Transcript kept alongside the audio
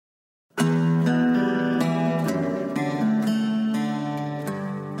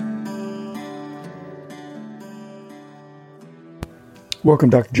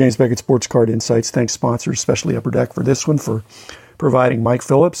Welcome, Dr. James Beckett, Sports Card Insights. Thanks, sponsors, especially Upper Deck for this one, for providing Mike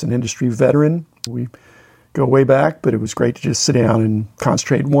Phillips, an industry veteran. We go way back, but it was great to just sit down and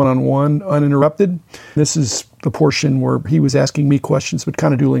concentrate one-on-one, uninterrupted. This is the portion where he was asking me questions, but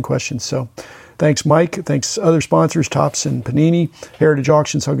kind of dueling questions. So thanks, Mike. Thanks, other sponsors, Topps and Panini, Heritage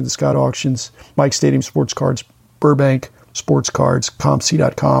Auctions, Huggins Scott Auctions, Mike Stadium Sports Cards, Burbank Sports Cards,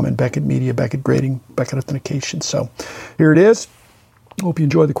 CompC.com, and Beckett Media, Beckett Grading, Beckett Authentication. So here it is. Hope you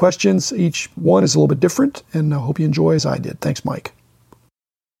enjoy the questions. Each one is a little bit different, and I hope you enjoy as I did. Thanks, Mike.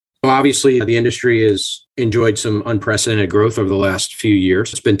 Well, obviously, the industry has enjoyed some unprecedented growth over the last few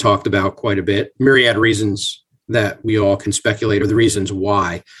years. It's been talked about quite a bit. Myriad reasons that we all can speculate are the reasons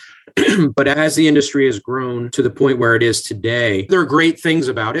why. But as the industry has grown to the point where it is today, there are great things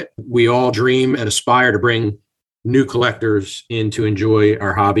about it. We all dream and aspire to bring new collectors in to enjoy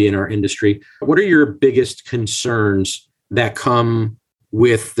our hobby and our industry. What are your biggest concerns that come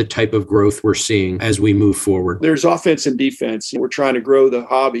with the type of growth we're seeing as we move forward? There's offense and defense. We're trying to grow the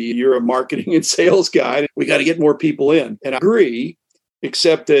hobby. You're a marketing and sales guy. We got to get more people in. And I agree,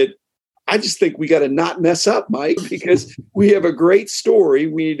 except that I just think we got to not mess up, Mike, because we have a great story.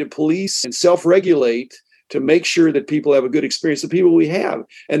 We need to police and self-regulate to make sure that people have a good experience, the people we have.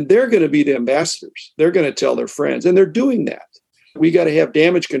 And they're going to be the ambassadors. They're going to tell their friends, and they're doing that. We got to have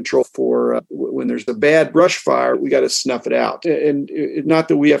damage control for when there's a bad brush fire, we got to snuff it out. And not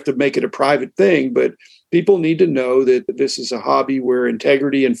that we have to make it a private thing, but people need to know that this is a hobby where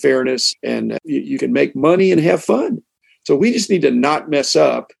integrity and fairness, and you can make money and have fun. So we just need to not mess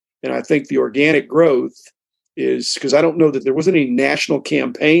up. And I think the organic growth is, because I don't know that there was any national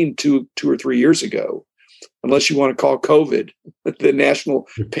campaign two or 3 years ago, unless you want to call COVID the national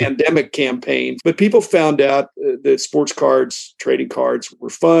pandemic campaign. But people found out that sports cards, trading cards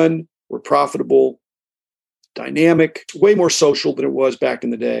were fun, were profitable, dynamic, way more social than it was back in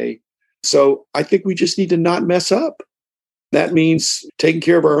the day. So I think we just need to not mess up. That means taking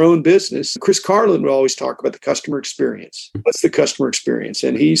care of our own business. Chris Carlin would always talk about the customer experience. What's the customer experience?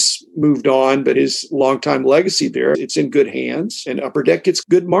 And he's moved on, but his longtime legacy there, it's in good hands. And Upper Deck gets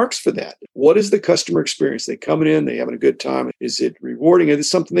good marks for that. What is the customer experience? They coming in, they having a good time. Is it rewarding? Is it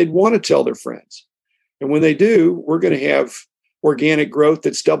something they'd want to tell their friends? And when they do, we're going to have organic growth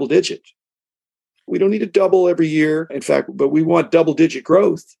that's double digit. We don't need to double every year, in fact, but we want double digit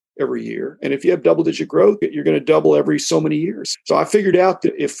growth every year. And if you have double-digit growth, you're going to double every so many years. So I figured out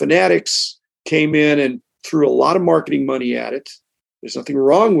that if Fanatics came in and threw a lot of marketing money at it, there's nothing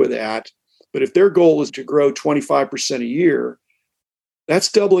wrong with that. But if their goal is to grow 25% a year,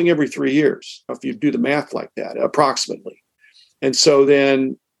 that's doubling every 3 years, if you do the math like that, approximately. And so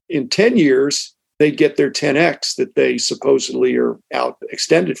then in 10 years, they'd get their 10X that they supposedly are out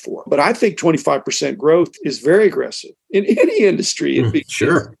extended for. But I think 25% growth is very aggressive in any industry.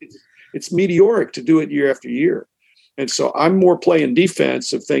 Sure. It's meteoric to do it year after year. And so I'm more playing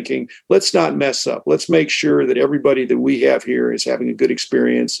defense of thinking, let's not mess up. Let's make sure that everybody that we have here is having a good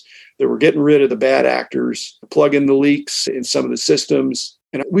experience, that we're getting rid of the bad actors, plug in the leaks in some of the systems.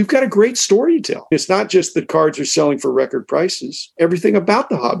 And we've got a great story to tell. It's not just that cards are selling for record prices. Everything about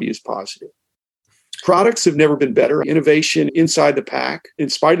the hobby is positive. Products have never been better. Innovation inside the pack, in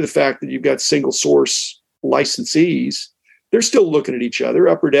spite of the fact that you've got single source licensees, they're still looking at each other.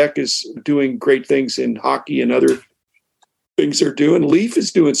 Upper Deck is doing great things in hockey and other things they're doing. Leaf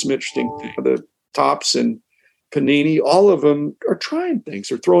is doing some interesting things. The Topps and Panini, all of them are trying things.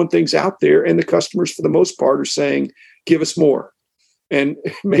 They're throwing things out there. And the customers, for the most part, are saying, give us more. And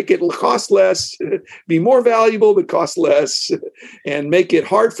make it cost less, be more valuable, but cost less, and make it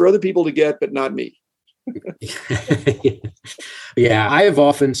hard for other people to get, but not me. Yeah, I have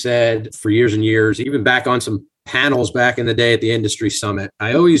often said for years and years, even back on some panels back in the day at the industry summit,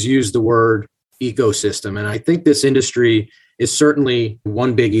 I always use the word ecosystem. And I think this industry is certainly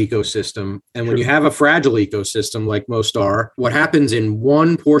one big ecosystem. And when you have a fragile ecosystem like most are, what happens in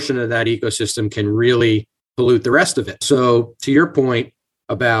one portion of that ecosystem can really pollute the rest of it. So to your point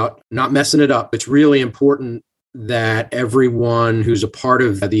about not messing it up, it's really important that everyone who's a part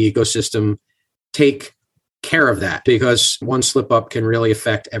of the ecosystem take care of that, because one slip up can really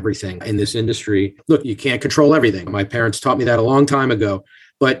affect everything in this industry. Look, you can't control everything. My parents taught me that a long time ago,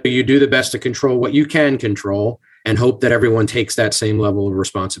 but you do the best to control what you can control and hope that everyone takes that same level of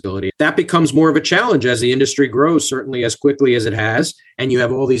responsibility. That becomes more of a challenge as the industry grows, certainly as quickly as it has. And you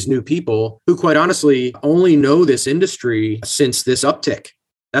have all these new people who, quite honestly, only know this industry since this uptick.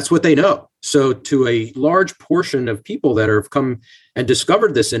 That's what they know. So to a large portion of people that have come and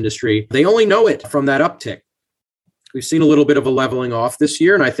discovered this industry, they only know it from that uptick. We've seen a little bit of a leveling off this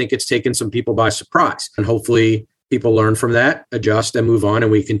year, and I think it's taken some people by surprise. And hopefully people learn from that, adjust and move on,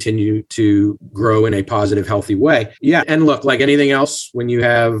 and we continue to grow in a positive, healthy way. Yeah. And look, like anything else, when you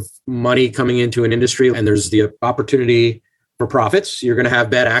have money coming into an industry and there's the opportunity for profits, you're going to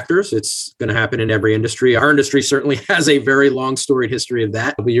have bad actors. It's going to happen in every industry. Our industry certainly has a very long storied history of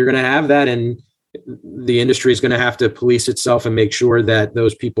that, but you're going to have that. And the industry is going to have to police itself and make sure that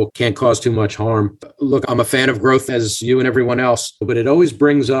those people can't cause too much harm. Look, I'm a fan of growth as you and everyone else, but it always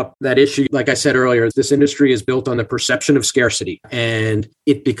brings up that issue. Like I said earlier, this industry is built on the perception of scarcity, and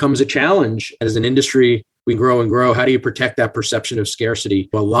it becomes a challenge as an industry. We grow and grow. How do you protect that perception of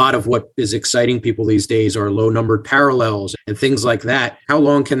scarcity? A lot of what is exciting people these days are low numbered parallels and things like that. How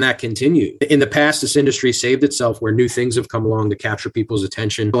long can that continue? In the past, this industry saved itself where new things have come along to capture people's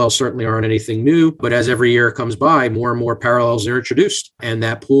attention. Parallels certainly aren't anything new, but as every year comes by, more and more parallels are introduced, and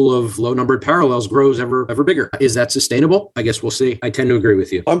that pool of low numbered parallels grows ever bigger. Is that sustainable? I guess we'll see. I tend to agree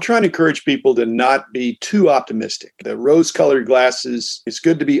with you. I'm trying to encourage people to not be too optimistic. The rose-colored glasses, it's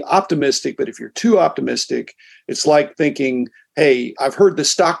good to be optimistic, but if you're too optimistic, it's like thinking, hey, I've heard the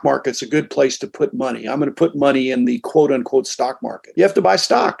stock market's a good place to put money. I'm going to put money in the quote unquote stock market. You have to buy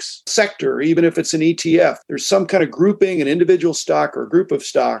stocks, sector, even if it's an ETF. There's some kind of grouping, an individual stock or a group of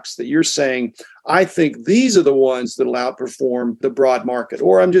stocks that you're saying, I think these are the ones that will outperform the broad market,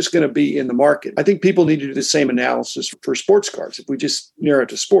 or I'm just going to be in the market. I think people need to do the same analysis for sports cards. If we just narrow it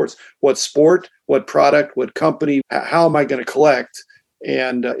to sports, what sport, what product, what company, how am I going to collect?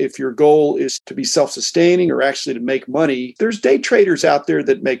 And if your goal is to be self-sustaining or actually to make money, there's day traders out there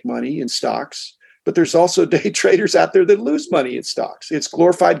that make money in stocks, but there's also day traders out there that lose money in stocks. It's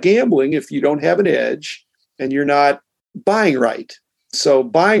glorified gambling if you don't have an edge and you're not buying right. So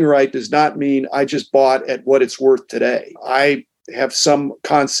buying right does not mean I just bought at what it's worth today. I have some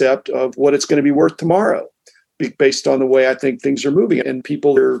concept of what it's going to be worth tomorrow based on the way I think things are moving. And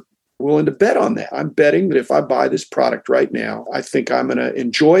people are willing to bet on that. I'm betting that if I buy this product right now, I think I'm going to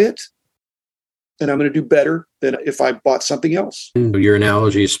enjoy it and I'm going to do better than if I bought something else. Your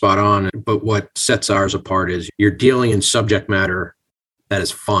analogy is spot on, but what sets ours apart is you're dealing in subject matter that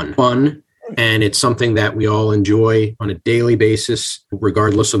is fun, and it's something that we all enjoy on a daily basis,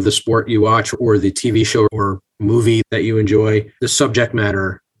 regardless of the sport you watch or the TV show or movie that you enjoy. The subject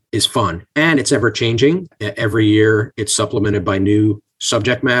matter is fun, and it's ever changing. Every year, it's supplemented by new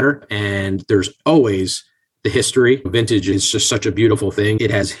subject matter, and there's always the history. Vintage is just such a beautiful thing. It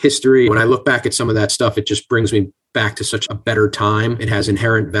has history. When I look back at some of that stuff, it just brings me back to such a better time. It has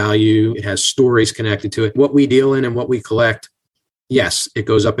inherent value. It has stories connected to it. What we deal in and what we collect, yes, it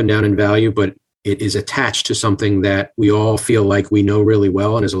goes up and down in value, but it is attached to something that we all feel like we know really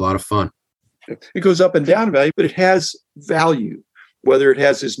well and is a lot of fun. It goes up and down in value, but it has value. Whether it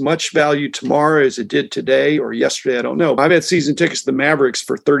has as much value tomorrow as it did today or yesterday, I don't know. I've had season tickets to the Mavericks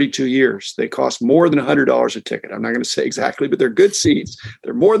for 32 years. They cost more than $100 a ticket. I'm not going to say exactly, but they're good seats.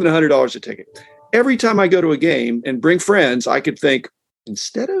 They're more than $100 a ticket. Every time I go to a game and bring friends, I could think,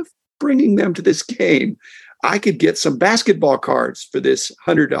 instead of bringing them to this game, I could get some basketball cards for this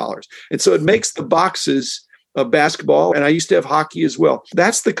 $100. And so it makes the boxes of basketball, and I used to have hockey as well.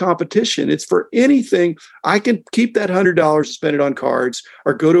 That's the competition. It's for anything. I can keep that $100 and spend it on cards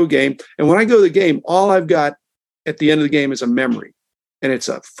or go to a game. And when I go to the game, all I've got at the end of the game is a memory. And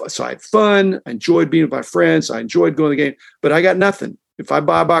so I had fun. I enjoyed being with my friends. I enjoyed going to the game, but I got nothing. If I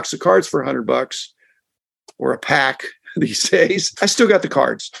buy a box of cards for $100 or a pack these days, I still got the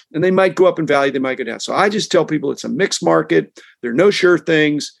cards, and they might go up in value. They might go down. So I just tell people it's a mixed market. There are no sure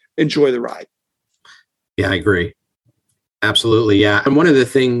things. Enjoy the ride. Yeah, I agree. Absolutely. Yeah. And one of the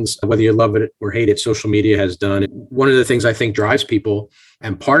things, whether you love it or hate it, social media has done, one of the things I think drives people,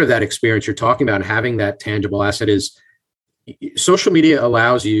 and part of that experience you're talking about, having that tangible asset, is social media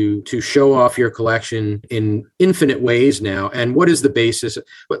allows you to show off your collection in infinite ways now. And what is the basis?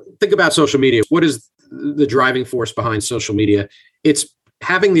 Think about social media. What is the driving force behind social media? It's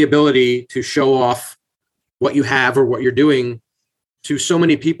having the ability to show off what you have or what you're doing to so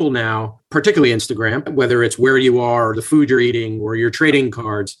many people now, particularly Instagram, whether it's where you are, or the food you're eating, or your trading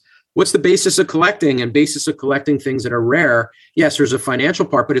cards. What's the basis of collecting? And basis of collecting things that are rare? Yes, there's a financial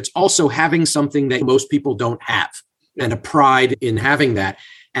part, but it's also having something that most people don't have, and a pride in having that.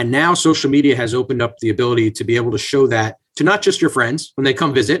 And now social media has opened up the ability to be able to show that to not just your friends when they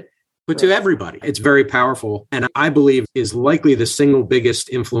come visit, but to everybody. It's very powerful, and I believe is likely the single biggest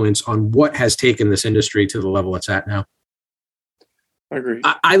influence on what has taken this industry to the level it's at now. I agree.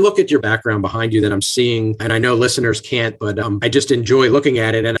 I look at your background behind you that I'm seeing, and I know listeners can't, but I just enjoy looking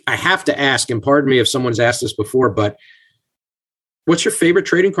at it. And I have to ask, and pardon me if someone's asked this before, but what's your favorite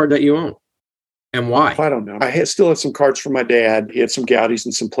trading card that you own and why? I don't know. I still have some cards from my dad. He had some Goudeys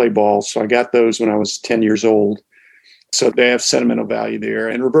and some play balls. So I got those when I was 10 years old. So they have sentimental value there.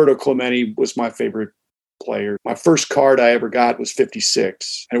 And Roberto Clemente was my favorite player. My first card I ever got was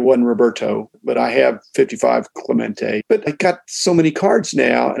 56. And it wasn't Roberto, but I have 55 Clemente. But I got so many cards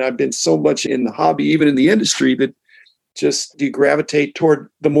now, and I've been so much in the hobby, even in the industry, that just do you gravitate toward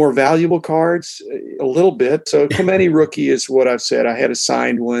the more valuable cards a little bit. So Clemente rookie is what I've said. I had a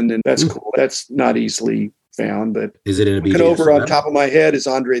signed one, and that's cool. That's not easily found, but is it in a BGS? Looking over on top of my head is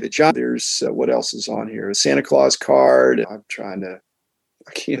Andre the Giant. There's what else is on here? A Santa Claus card. I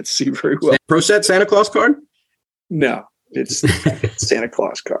can't see very well. Pro Set Santa Claus card? No, it's Santa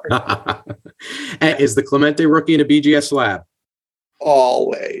Claus card. And is the Clemente rookie in a BGS slab?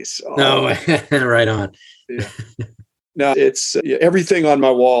 Always. No, right on. Yeah. No, it's everything on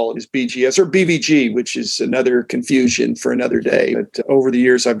my wall is BGS or BVG, which is another confusion for another day. But over the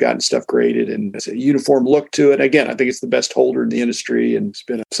years, I've gotten stuff graded and it's a uniform look to it. Again, I think it's the best holder in the industry, and it's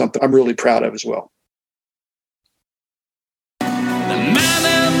been something I'm really proud of as well. The man